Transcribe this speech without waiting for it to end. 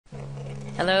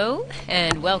Hello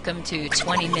and welcome to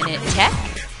 20 Minute Tech.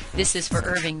 This is for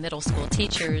Irving Middle School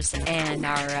teachers, and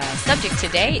our subject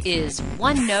today is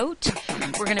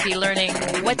OneNote. We're going to be learning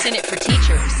what's in it for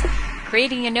teachers,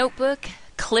 creating a notebook,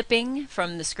 clipping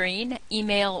from the screen,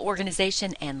 email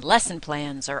organization, and lesson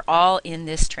plans are all in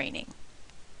this training.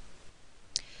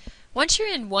 Once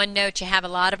you're in OneNote, you have a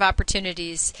lot of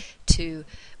opportunities to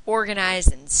organize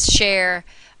and share.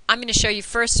 I'm going to show you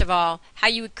first of all how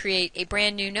you would create a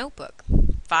brand new notebook.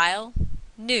 File,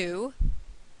 New,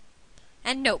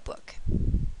 and Notebook.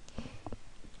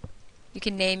 You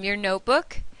can name your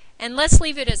notebook, and let's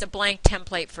leave it as a blank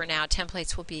template for now.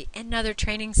 Templates will be another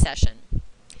training session.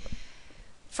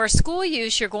 For school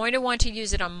use, you're going to want to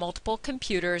use it on multiple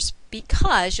computers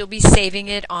because you'll be saving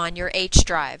it on your H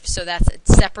drive. So that's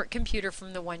a separate computer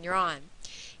from the one you're on.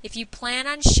 If you plan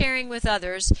on sharing with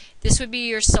others, this would be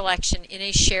your selection in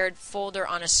a shared folder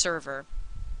on a server.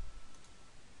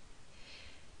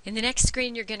 In the next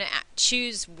screen, you're going to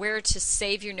choose where to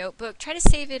save your notebook. Try to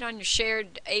save it on your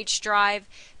shared H drive,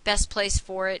 best place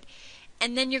for it.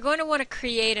 And then you're going to want to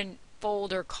create a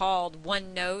folder called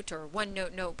OneNote or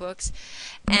OneNote Notebooks.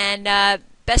 And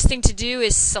best thing to do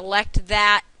is select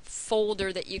that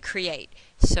folder that you create.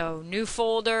 So new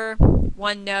folder,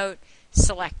 OneNote,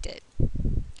 select it.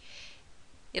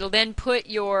 It'll then put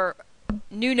your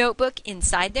new notebook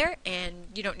inside there, and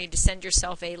you don't need to send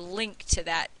yourself a link to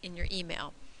that in your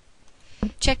email.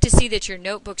 Check to see that your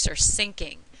notebooks are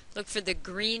syncing. Look for the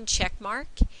green check mark.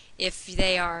 If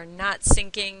they are not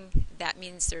syncing, that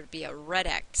means there would be a red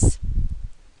X.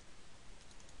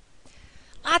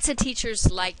 Lots of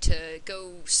teachers like to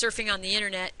go surfing on the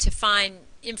internet to find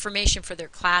information for their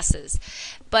classes,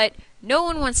 but no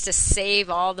one wants to save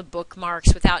all the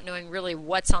bookmarks without knowing really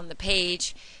what's on the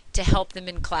page to help them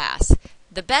in class.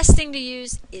 The best thing to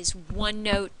use is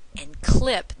OneNote and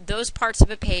clip those parts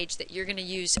of a page that you're going to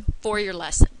use for your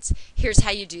lessons. Here's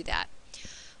how you do that.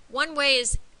 One way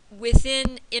is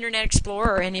within Internet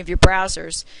Explorer or any of your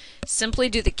browsers, simply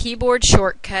do the keyboard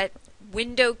shortcut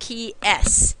Window key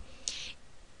S.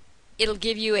 It'll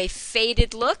give you a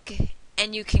faded look,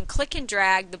 and you can click and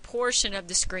drag the portion of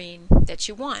the screen that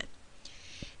you want.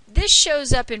 This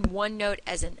shows up in OneNote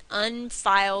as an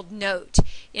unfiled note.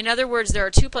 In other words, there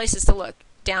are two places to look.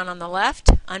 Down on the left,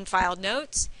 unfiled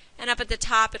notes, and up at the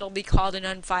top it'll be called an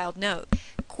unfiled note.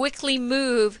 Quickly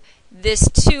move this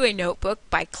to a notebook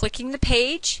by clicking the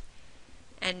page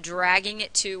and dragging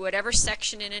it to whatever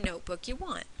section in a notebook you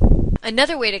want.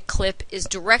 Another way to clip is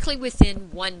directly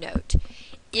within OneNote.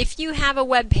 If you have a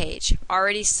web page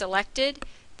already selected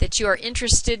that you are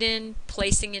interested in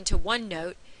placing into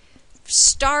OneNote,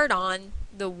 start on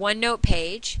the OneNote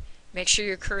page. Make sure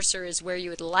your cursor is where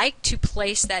you would like to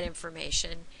place that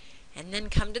information, and then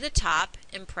come to the top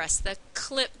and press the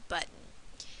clip button.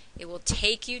 It will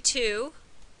take you to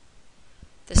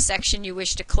the section you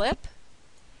wish to clip,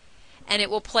 and it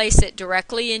will place it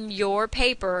directly in your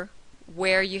paper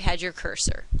where you had your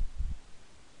cursor.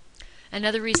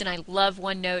 Another reason I love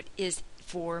OneNote is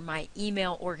for my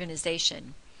email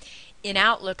organization. In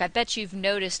Outlook, I bet you've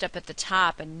noticed up at the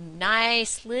top a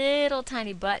nice little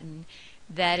tiny button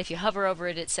that if you hover over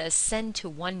it, it says Send to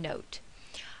OneNote.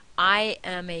 I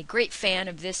am a great fan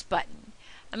of this button.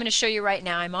 I'm going to show you right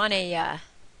now. I'm on a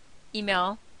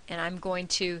email, and I'm going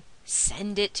to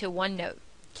send it to OneNote.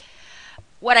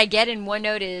 What I get in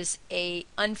OneNote is a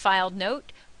unfiled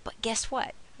note, but guess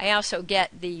what? I also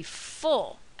get the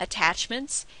full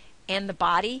attachments and the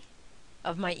body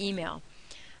of my email.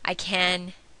 I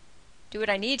can do what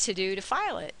I need to do to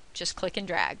file it. Just click and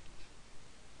drag.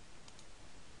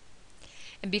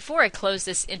 And before I close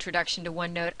this introduction to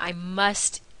OneNote, I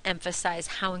must emphasize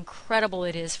how incredible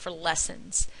it is for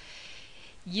lessons.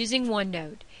 Using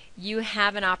OneNote, you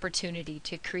have an opportunity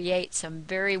to create some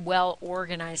very well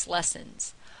organized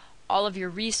lessons. All of your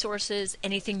resources,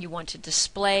 anything you want to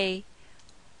display,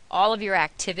 all of your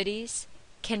activities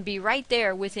can be right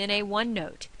there within a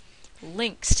OneNote.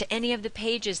 Links to any of the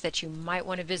pages that you might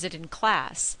want to visit in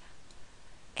class.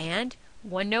 And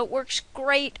OneNote works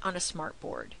great on a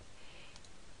smartboard.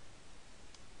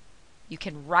 You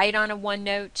can write on a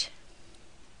OneNote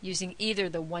using either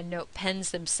the OneNote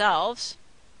pens themselves,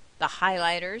 the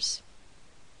highlighters.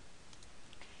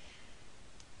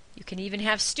 You can even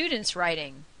have students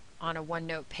writing on a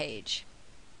OneNote page.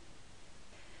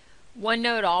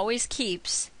 OneNote always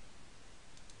keeps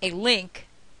a link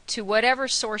to whatever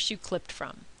source you clipped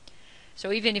from.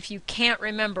 So even if you can't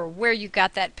remember where you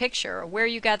got that picture or where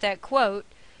you got that quote,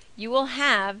 you will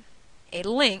have a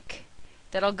link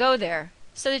that'll go there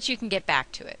so that you can get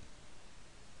back to it.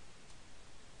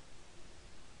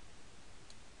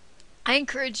 I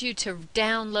encourage you to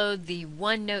download the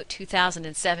OneNote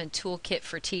 2007 Toolkit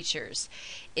for Teachers.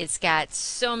 It's got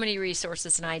so many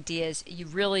resources and ideas. You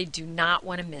really do not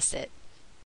want to miss it.